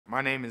My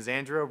name is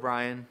Andrew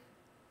O'Brien.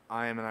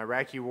 I am an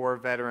Iraqi war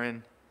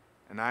veteran,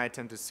 and I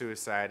attempted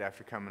suicide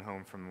after coming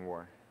home from the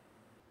war.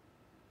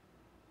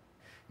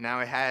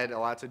 Now, it had a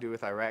lot to do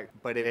with Iraq,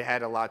 but it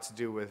had a lot to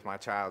do with my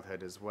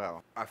childhood as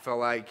well. I felt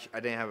like I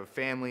didn't have a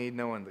family,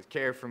 no one to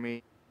care for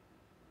me.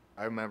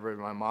 I remember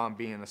my mom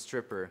being a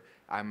stripper.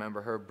 I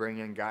remember her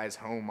bringing guys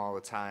home all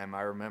the time.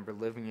 I remember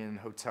living in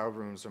hotel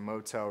rooms or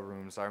motel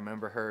rooms. I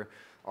remember her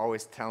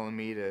always telling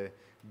me to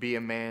be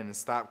a man and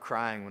stop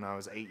crying when I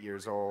was 8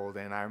 years old.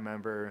 And I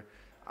remember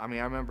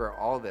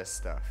all this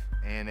stuff.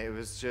 And it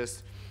was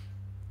just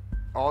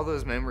all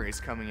those memories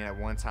coming in at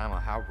one time on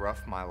how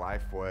rough my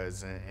life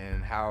was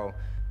and how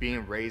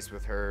being raised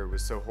with her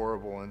was so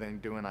horrible, and then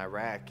doing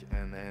Iraq,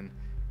 and then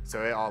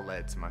so it all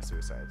led to my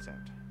suicide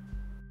attempt.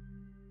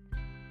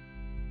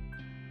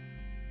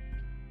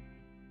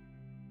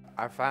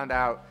 I found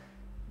out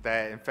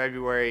that in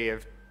February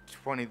of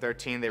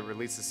 2013 they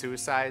released the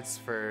suicides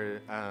for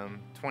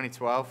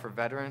 2012 for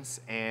veterans,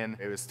 and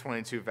it was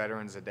 22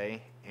 veterans a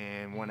day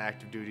and 1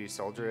 active duty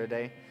soldier a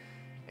day.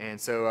 And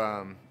so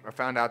I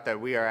found out that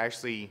we are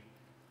actually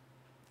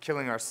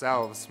killing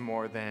ourselves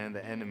more than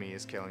the enemy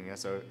is killing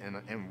us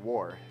in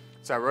war.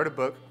 So I wrote a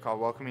book called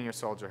Welcoming Your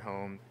Soldier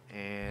Home,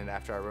 and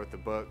after I wrote the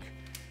book,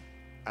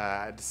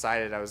 I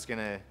decided I was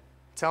gonna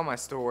tell my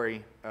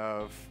story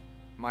of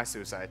my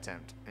suicide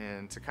attempt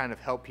and to kind of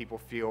help people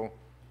feel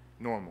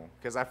normal,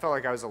 because I felt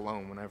like I was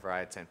alone whenever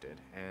I attempted.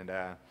 And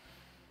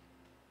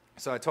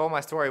so I told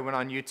my story, went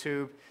on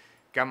YouTube,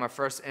 got my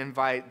first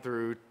invite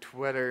through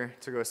Twitter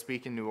to go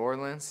speak in New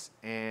Orleans,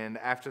 and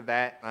after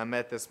that I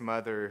met this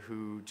mother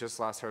who just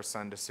lost her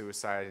son to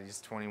suicide.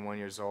 He's 21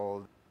 years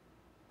old.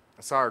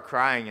 I saw her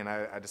crying, and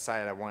I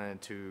decided I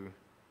wanted to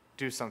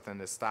do something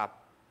to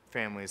stop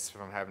families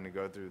from having to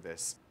go through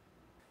this.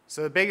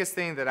 So the biggest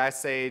thing that I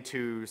say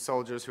to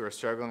soldiers who are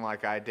struggling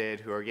like I did,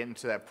 who are getting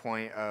to that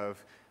point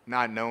of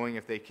not knowing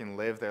if they can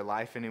live their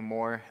life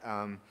anymore,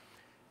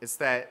 is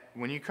that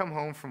when you come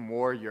home from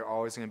war, you're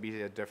always going to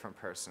be a different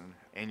person,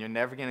 and you're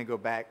never going to go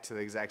back to the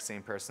exact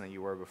same person that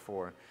you were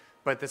before.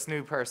 But this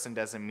new person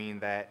doesn't mean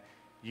that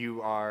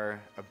you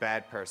are a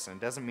bad person.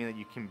 It doesn't mean that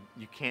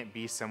you can't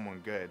be someone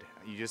good.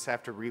 You just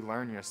have to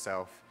relearn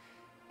yourself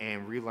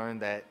and relearn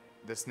that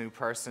this new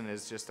person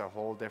is just a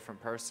whole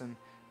different person,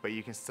 but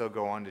you can still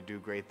go on to do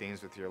great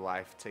things with your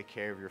life, take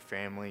care of your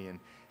family, and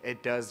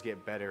it does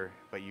get better,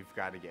 but you've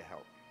got to get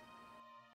help.